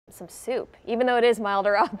some soup, even though it is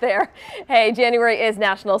milder out there. Hey, January is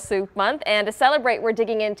National Soup Month, and to celebrate, we're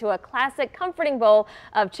digging into a classic comforting bowl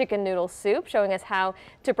of chicken noodle soup, showing us how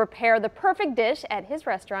to prepare the perfect dish at his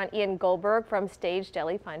restaurant. Ian Goldberg from Stage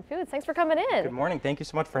Deli Fine Foods. Thanks for coming in. Good morning. Thank you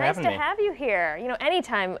so much for having me. Nice to have you here. You know, any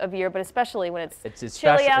time of year, but especially when it's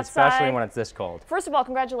chilly outside. Especially when it's this cold. First of all,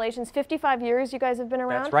 congratulations. 55 years you guys have been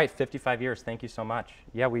around? That's right, 55 years. Thank you so much.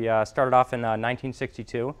 Yeah, we started off in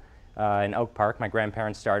 1962 in Oak Park. My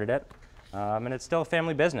grandparents started it. And it's still a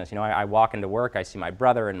family business. You know, I walk into work, I see my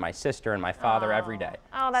brother and my sister and my father every day.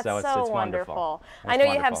 Oh, that's so it's wonderful. Wonderful. I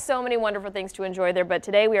know you have so many wonderful things to enjoy there, but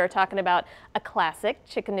today we are talking about a classic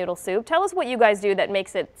chicken noodle soup. Tell us what you guys do that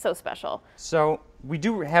makes it so special. So we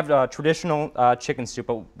do have a traditional chicken soup,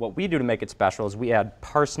 but what we do to make it special is we add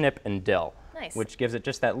parsnip and dill, which gives it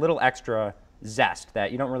just that little extra zest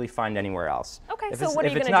that you don't really find anywhere else. Okay, so what are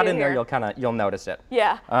you going to do? If it's not in there, you'll notice it.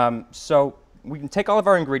 Yeah. So we can take all of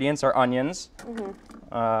our ingredients, our onions,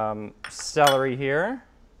 celery here.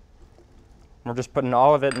 We're just putting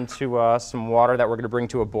all of it into some water that we're going to bring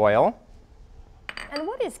to a boil. And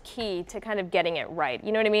what is key to kind of getting it right?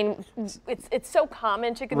 You know what I mean? It's so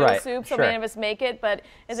common, chicken noodle soup, so many of us make it, but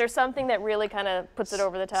is there something that really kind of puts it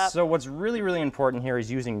over the top? So what's really, really important here is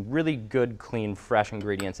using really good, clean, fresh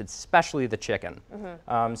ingredients, especially the chicken.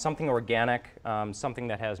 Something organic, something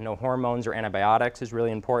that has no hormones or antibiotics is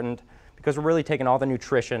really important, because we're really taking all the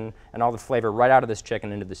nutrition and all the flavor right out of this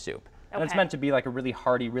chicken into the soup. And it's meant to be like a really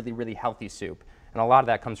hearty, really, really healthy soup. And a lot of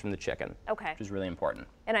that comes from the chicken, which is really important.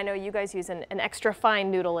 And I know you guys use an extra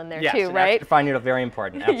fine noodle in there too, yes, right? Extra fine noodle, very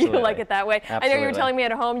important, absolutely. You like it that way? Absolutely. I know you were telling me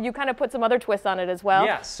at home you kind of put some other twists on it as well.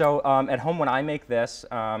 Yeah, so at home when I make this,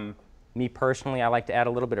 me personally, I like to add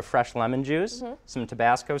a little bit of fresh lemon juice, some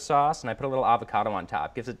Tabasco sauce, and I put a little avocado on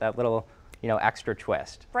top. Gives it that little, you know, extra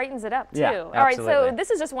twist. Brightens it up too. Yeah, all right, so this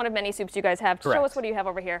is just one of many soups you guys have. Correct. Show us what do you have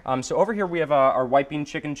over here. So over here we have our white bean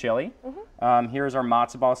chicken chili. Here's our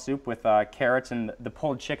matzo ball soup with carrots and the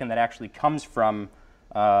pulled chicken that actually comes from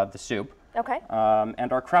the soup. Okay.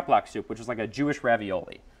 And our kreplach soup, which is like a Jewish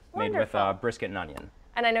ravioli made with brisket and onion.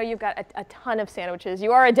 And I know you've got a ton of sandwiches.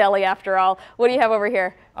 You are a deli after all. What do you have over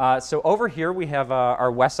here? So over here we have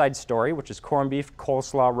our West Side Story, which is corned beef,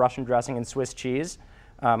 coleslaw, Russian dressing, and Swiss cheese.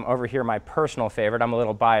 Over here, my personal favorite, I'm a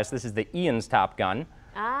little biased, this is the Ian's Top Gun,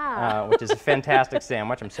 which is a fantastic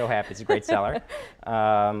sandwich. I'm so happy, it's a great seller.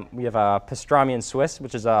 We have a pastrami and Swiss,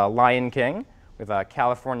 which is a Lion King, with a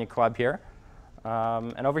California Club here.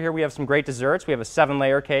 And over here we have some great desserts. We have a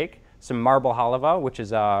 7-layer cake, some marble halva, which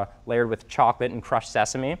is layered with chocolate and crushed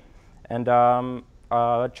sesame, and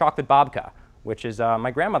chocolate babka, which is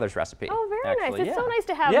my grandmother's recipe. Oh, very nice. It's so nice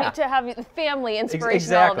to have the family inspiration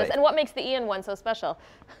exactly. all of this. And what makes the Ian one so special?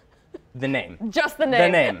 The name. Just the name. The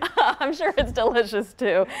name. I'm sure it's delicious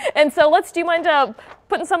too. And so do you mind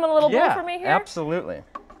putting some in a little bowl for me here? Absolutely.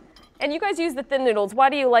 And you guys use the thin noodles. Why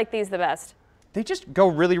do you like these the best? They just go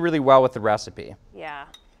really, really well with the recipe. Yeah.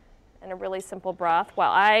 And a really simple broth.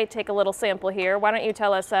 While I take a little sample here, why don't you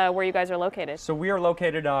tell us where you guys are located? So we are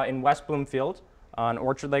located in West Bloomfield, on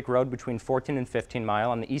Orchard Lake Road between 14 and 15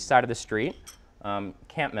 Mile on the east side of the street.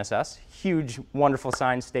 Can't miss us. Huge, wonderful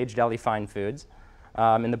sign, Stage Deli Fine Foods,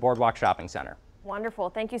 in the Boardwalk Shopping Center. Wonderful.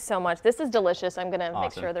 Thank you so much. This is delicious. I'm going to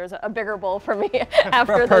make sure there's a bigger bowl for me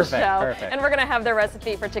after the show. Perfect. And we're going to have the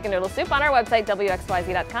recipe for chicken noodle soup on our website,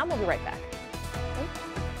 WXYZ.com. We'll be right back.